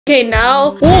Okay,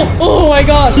 now. Oh my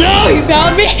gosh. No, you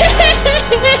found me.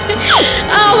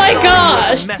 Oh my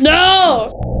gosh.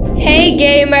 No. Hey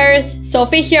gamers,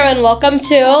 Sophie here and welcome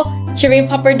to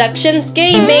Chiripa Productions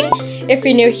Gaming. If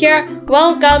you're new here,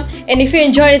 welcome. And if you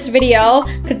enjoyed this video,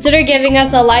 consider giving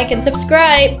us a like and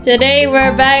subscribe. Today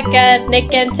we're back at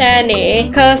Nick and Tani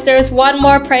because there's one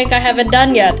more prank I haven't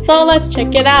done yet. So let's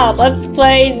check it out. Let's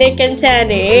play Nick and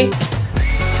Tani.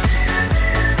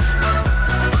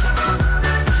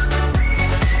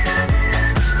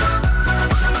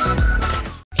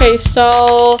 Okay,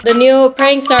 so the new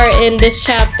pranks are in this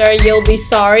chapter, You'll Be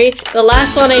Sorry. The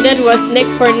last one I did was Nick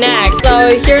for Nag.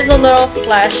 So here's a little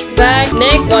flashback.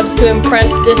 Nick wants to impress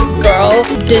this girl,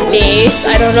 Denise.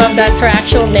 I don't know if that's her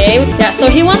actual name. Yeah, so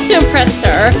he wants to impress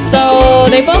her. So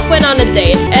they both went on a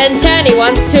date. And Tani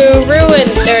wants to ruin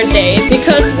their date.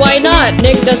 Because why not?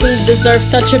 Nick doesn't deserve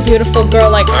such a beautiful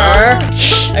girl like her.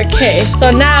 Okay,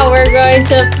 so now we're going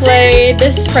to play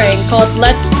this prank called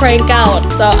Let's Prank Out.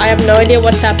 So I have no idea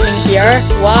what's happening here.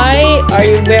 Why are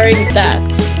you wearing that?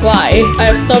 Why? I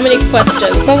have so many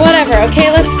questions. But whatever, okay,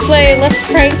 let's play Let's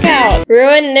Prank Out.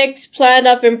 Ruin Nick's plan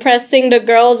of impressing the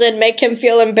girls and make him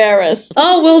feel embarrassed.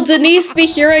 Oh, will Denise be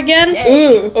here again?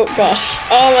 Ooh, oh gosh.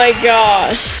 Oh my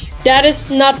gosh. That is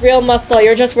not real muscle,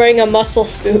 you're just wearing a muscle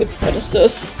suit. What is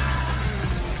this?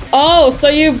 Oh, so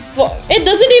it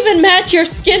doesn't even match your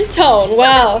skin tone.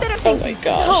 Wow. Oh my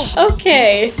gosh.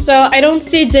 Okay, so I don't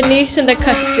see Denise in the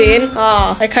cutscene.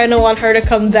 Ah, I kind of want her to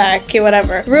come back. Okay,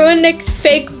 whatever. Ruin Nick's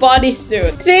fake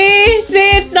bodysuit. See,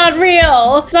 it's not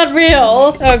real. It's not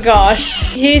real. Oh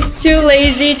gosh. He's too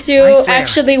lazy to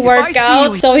actually work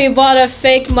out, so he bought a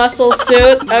fake muscle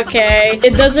suit. Okay.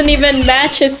 It doesn't even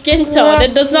match his skin tone.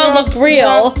 It does not look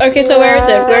real. Okay, so where is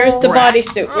it? Where's the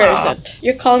bodysuit? Where is it?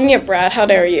 You're calling me a brat. How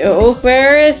dare you?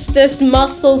 Where is this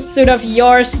muscle suit of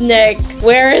yours, Nick?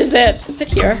 Where is it? Is it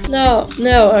here? No,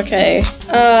 okay.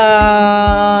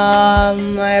 I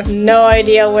have no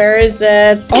idea. Where is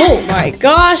it? Oh my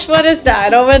gosh, what is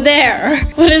that over there?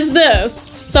 What is this?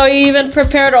 So you even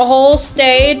prepared a whole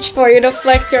stage for you to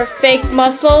flex your fake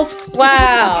muscles?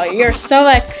 Wow, you're so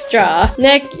extra.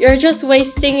 Nick, you're just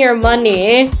wasting your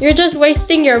money. You're just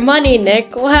wasting your money,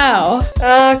 Nick. Wow.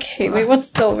 Okay, wait,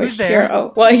 what's over here?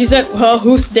 Oh, well, he said, well,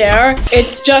 who's there?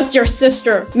 It's just your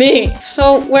sister, me.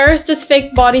 So where is this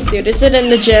fake bodysuit? Is it in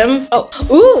the gym? Oh,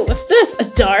 ooh, what's this? A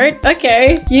dart?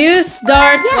 Okay. Use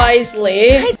dart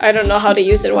wisely. I don't know how to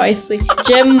use it wisely.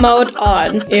 Gym mode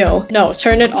on. Ew. No,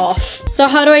 turn it off. So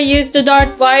how do I use the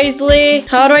dart wisely?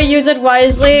 How do I use it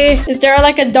wisely? Is there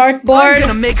like a dart board? I'm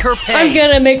gonna make her pay. I'm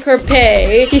gonna make her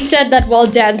pay. He said that while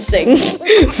dancing.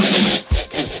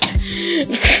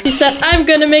 He said, I'm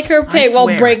gonna make her pay while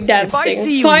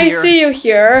breakdancing. So I see you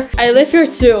here. I live here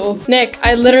too. Nick,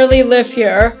 I literally live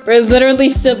here. We're literally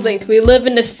siblings. We live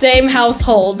in the same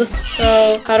household.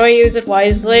 So, how do I use it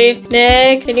wisely?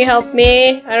 Nick, can you help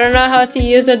me? I don't know how to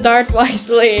use a dart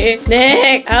wisely.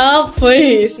 Nick, help,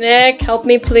 please. Nick, help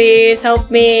me, please. Help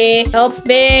me. Help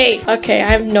me. Okay, I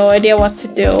have no idea what to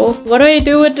do. What do I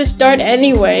do with this dart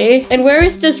anyway? And where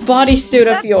is this bodysuit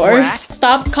of yours?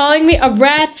 Stop calling me a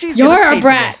brat. You're a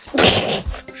brat.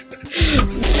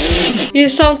 You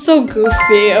sound so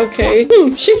goofy. Okay.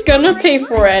 She's gonna pay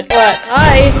for it. What?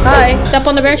 Hi. Step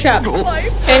on the bear trap.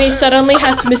 And he suddenly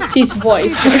has Misty's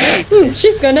voice.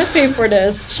 She's gonna pay for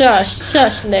this.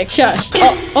 Shush, Nick. Shush.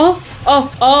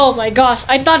 Oh my gosh.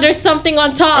 I thought there's something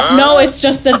on top. No, it's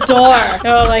just a door.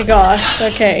 Oh my gosh.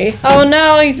 Okay. Oh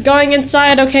no, he's going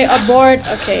inside. Okay, aboard.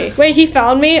 Okay. Wait, he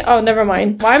found me? Oh, never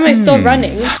mind. Why am I still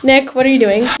running? Nick, what are you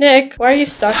doing? Nick, why are you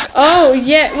stuck? Oh,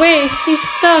 yeah. Wait, he's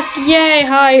stuck. Yay.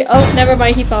 Hi. Oh, never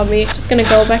mind. He found me. Just gonna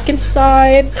go back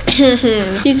inside.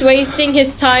 He's wasting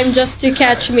his time just to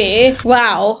catch me.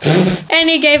 Wow. And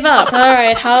he gave up.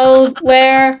 Alright, how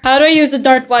do I use the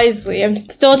dart wisely? I'm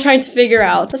still trying to figure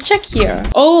out. Let's check here.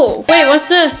 Oh, wait, what's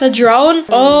this? A drone?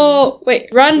 Oh, wait,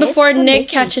 run before Nick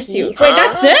catches you. Wait,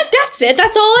 that's it? That's it?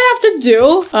 That's all I have to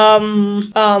do?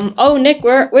 Oh, Nick,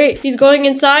 wait, he's going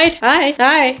inside? Hi.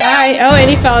 Oh, and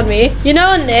he found me. You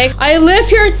know, Nick, I live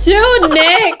here too,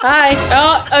 Nick. Hi.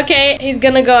 Oh, okay, he's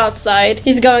gonna go outside.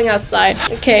 He's going outside.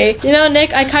 Okay. You know,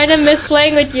 Nick, I kind of miss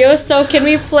playing with you, so can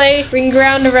we play Ring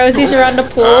Around the Rosies around the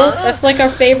pool? That's like our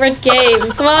favorite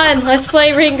game. Come on, let's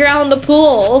play Ring Around the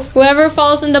Pool. Whoever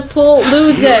falls in the pool pool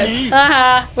loses.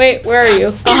 Haha. Wait, where are you?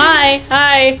 Oh, hi.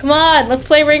 Hi. Come on. Let's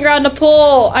play ring around the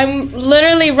pool. I'm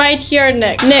literally right here,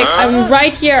 Nick. Nick, I'm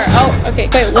right here. Oh, okay.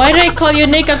 Wait, why did I call you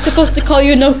Nick? I'm supposed to call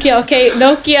you Nokia. Okay,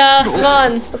 Nokia. Come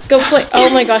on. Let's go play. Oh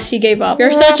my gosh, he gave up.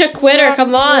 You're such a quitter.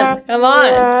 Come on. Come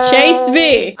on. Chase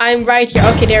me. I'm right here.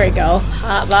 Okay, there we go.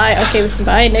 Bye. Okay,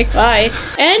 bye, Nick. Bye.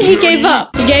 And he gave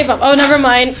up. He gave up. Oh, never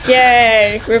mind.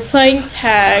 Yay. We're playing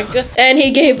tag. And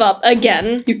he gave up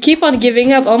again. You keep on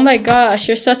giving up. Oh my gosh,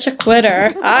 you're such a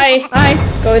quitter. Hi.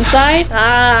 Go inside.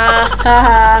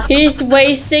 Haha. He's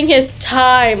wasting his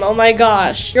time. Oh my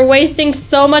gosh. You're wasting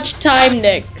so much time,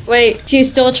 Nick. Wait, she's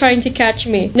still trying to catch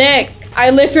me. Nick. I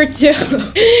live here too.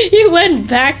 He went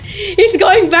back. He's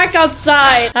going back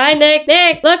outside. Hi, Nick.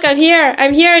 Nick, look, I'm here.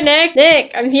 I'm here, Nick.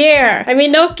 Nick, I'm here. I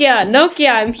mean, Nokia.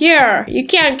 Nokia, I'm here. You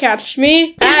can't catch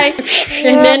me. Hi.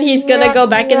 And then he's gonna go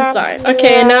back inside.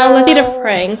 Okay, now let's see the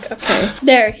prank. Okay.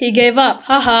 There, he gave up.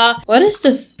 Haha. What is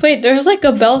this? Wait, there's like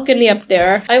a balcony up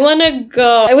there. I wanna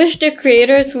go. I wish the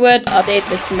creators would update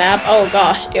this map. Oh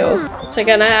gosh, ew. What's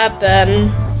gonna happen?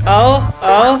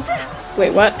 Oh.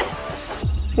 Wait, what?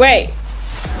 Wait.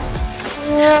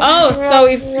 Oh, so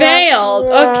we failed.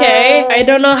 Okay. I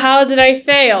don't know how did I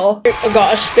fail. Oh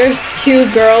gosh, there's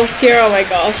two girls here. Oh my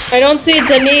gosh. I don't see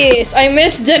Denise. I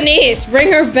miss Denise.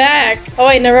 Bring her back. Oh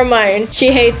wait, never mind.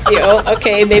 She hates you.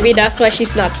 Okay, maybe that's why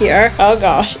she's not here. Oh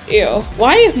gosh, ew.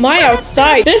 Why am I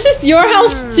outside? This is your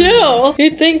house too.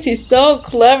 He thinks he's so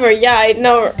clever. Yeah, I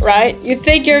know, right? You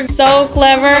think you're so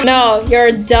clever? No,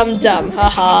 you're dumb.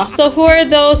 Haha. So who are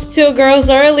those two girls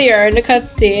earlier in the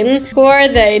cutscene? Who are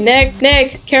they? Nick,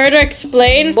 care to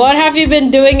explain? What have you been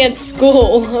doing at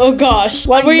school? Oh gosh.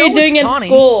 What were you doing in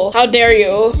school? How dare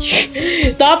you?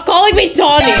 Stop calling me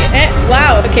Tani.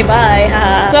 Wow. Okay, bye.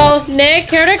 So, Nick,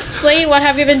 care to explain what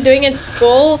have you been doing in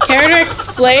school? Care to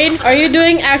explain? Are you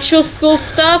doing actual school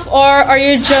stuff or are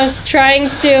you just trying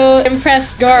to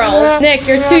impress girls? Nick,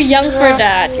 you're too young for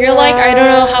that. You're like, I don't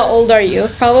know, how old are you?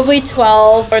 Probably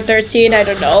 12 or 13, I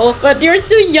don't know. But you're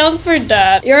too young for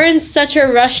that. You're in such a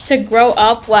rush to grow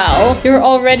up. Wow. You're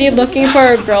already looking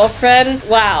for a girlfriend?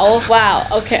 Wow.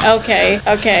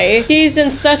 Okay. He's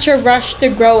in such a rush to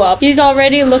grow up. He's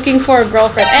already looking for a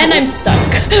girlfriend. And I'm stuck.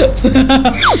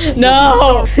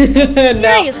 No.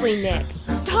 Seriously, Nick.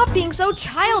 Stop being so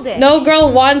childish. No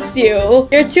girl wants you.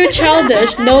 You're too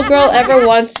childish. No girl ever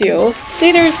wants you.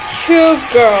 See, there's two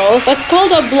girls. Let's call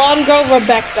the blonde girl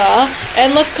Rebecca.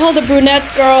 And let's call the brunette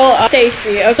girl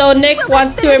Stacy. So Nick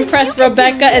wants to impress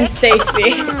Rebecca and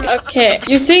Stacy. Okay.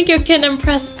 You think you can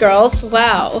impress girls?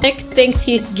 Wow. Nick thinks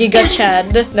he's Giga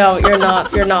Chad. No, you're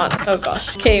not. You're not. Oh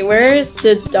gosh. Okay, where's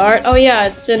the dart? Oh yeah,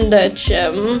 it's in the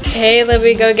gym. Okay, let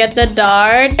me go get the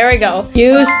dart. There we go.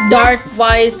 Use dart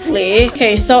wisely.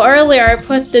 Okay, so earlier I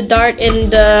put the dart in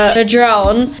the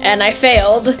drone and I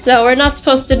failed. So we're not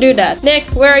supposed to do that. Nick,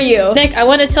 where are you? Nick, I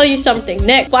want to tell you something.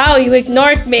 Nick, wow, you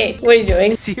ignored me. What are you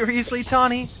doing? Seriously,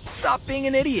 Tani? Stop being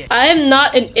an idiot. I am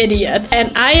not an idiot.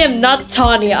 And I am not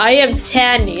Tani. I am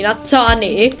Tani, not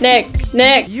Tani.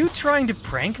 Nick. You trying to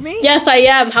prank me? Yes, I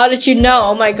am. How did you know?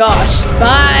 Oh my gosh.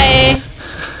 Bye.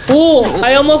 Ooh,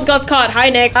 I almost got caught. Hi,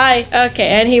 Nick. Hi. Okay,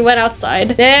 and he went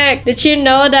outside. Nick, did you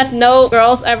know that no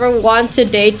girls ever want to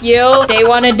date you? They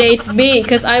want to date me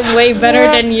because I'm way better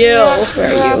than you.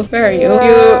 Where are you?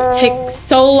 You take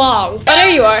so long. Oh, there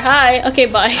you are. Hi. Okay,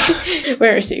 bye.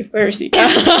 Where is he?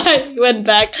 He went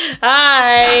back.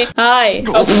 Hi.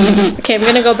 Oh. Okay, I'm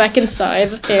gonna go back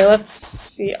inside. Okay, let's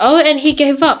see. Oh, and he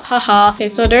gave up. Haha. Okay,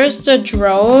 so there's the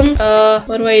drone.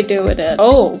 What do I do with it?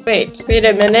 Oh, wait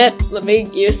a minute. Let me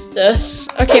use this.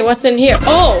 Okay, what's in here?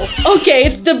 Oh, okay,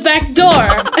 it's the back door.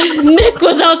 Nick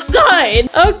was outside.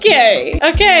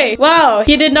 Okay. Wow,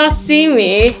 he did not see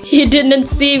me. He didn't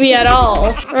see me at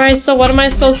all. Alright, so what am I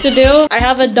supposed to do? I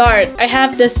have a dart. I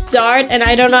have this dart and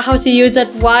I don't know how to use it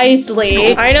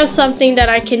wisely. I know something that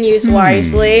I can use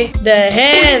wisely. The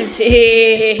hints.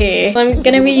 I'm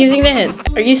gonna be using the hints.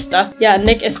 Are you stuck? Yeah,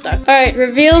 Nick is stuck. Alright,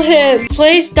 reveal him.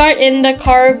 Place dart in the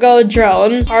cargo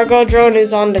drone. Cargo drone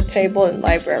is on the table in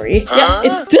library. Yeah,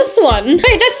 it's this one.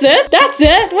 Wait, that's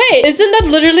it? Wait, isn't that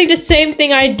literally the same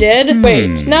thing I did?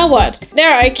 Wait, now what?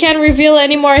 There, I can't reveal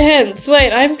any more hints.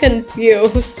 Wait, I'm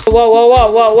confused.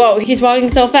 Whoa. He's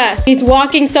walking so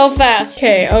fast.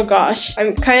 Okay, oh gosh.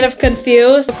 I'm kind of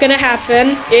confused. What's gonna happen?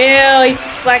 Ew, he's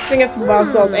flexing his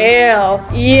muscles. Ew.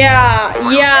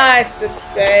 Yeah, it's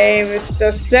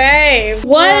the same.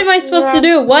 What am I supposed to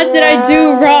do? What did I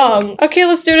do wrong? Okay,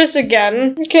 let's do this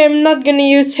again. Okay, I'm not gonna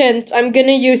use hints. I'm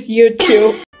gonna use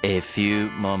YouTube. A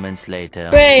few moments later.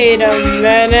 Wait a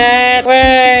minute.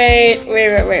 Wait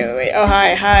Wait. Oh,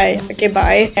 hi. Okay,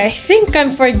 bye. I think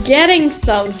I'm forgetting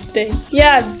something.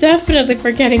 Yeah, I'm definitely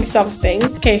forgetting something.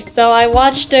 Okay, so I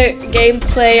watched the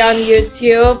gameplay on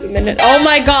YouTube. A minute. Oh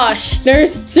my gosh,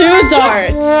 there's 2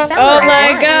 darts. Oh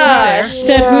my gosh.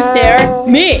 Said who's there?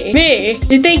 Me.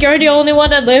 You think you're the only one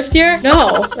that lives here?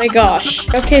 No. My gosh.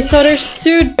 Okay, so there's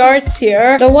 2 darts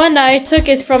here. The one that I took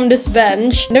is from this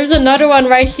bench. There's another one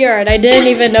right here, and I didn't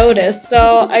even notice.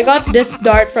 So I got this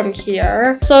dart from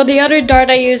here. So the other dart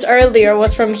I used earlier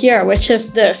was from here, which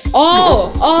is this.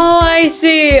 Oh, I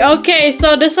see. Okay,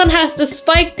 so this one has the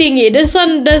spike thingy. This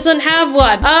one doesn't have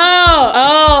one.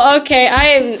 Oh, okay. I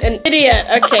am an idiot.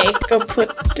 Okay, go put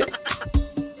the...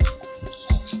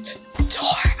 Close the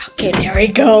door. Okay, there we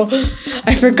go.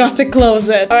 I forgot to close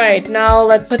it. Alright, now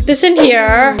let's put this in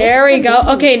here. There we go.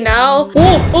 Okay, now...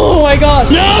 Oh my gosh.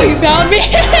 No, you found me.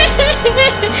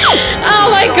 Oh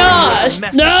my gosh.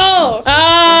 No.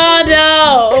 Oh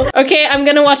no. Okay, I'm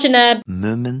gonna watch an ad.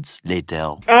 Moments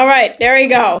later. Alright, there we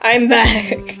go. I'm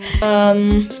back.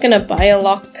 Just gonna buy a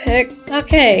lockpick.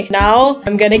 Okay, now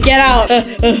I'm gonna get out.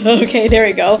 Okay, there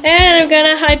we go. And I'm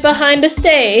gonna hide behind the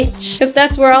stage, because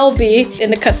that's where I'll be in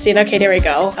the cutscene. Okay, there we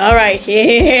go. Alright.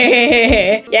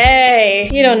 Yay.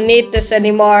 You don't need this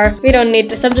anymore. We don't need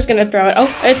this. I'm just gonna throw it. Oh,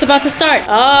 it's about to start.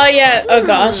 Oh, yeah. Oh,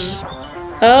 gosh.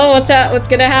 Oh, what's that? What's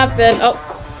gonna happen? Oh.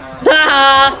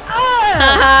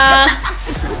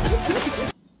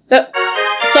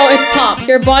 So it popped.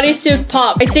 Your bodysuit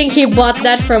popped. I think he bought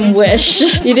that from Wish.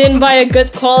 You didn't buy a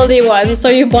good quality one, so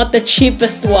you bought the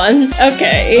cheapest one.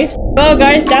 Okay. Well,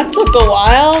 guys, that took a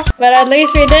while, but at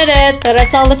least we did it. So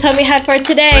that's all the time we had for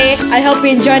today. I hope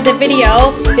you enjoyed the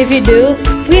video. If you do,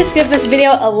 please give this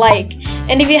video a like.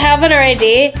 And if you haven't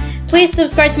already, please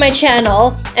subscribe to my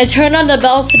channel and turn on the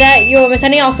bell so that you won't miss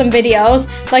any awesome videos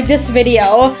like this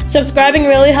video. Subscribing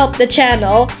really helped the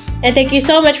channel. And thank you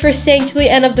so much for staying to the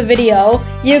end of the video.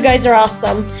 You guys are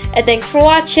awesome. And thanks for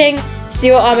watching. See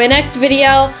you on my next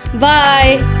video.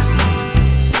 Bye!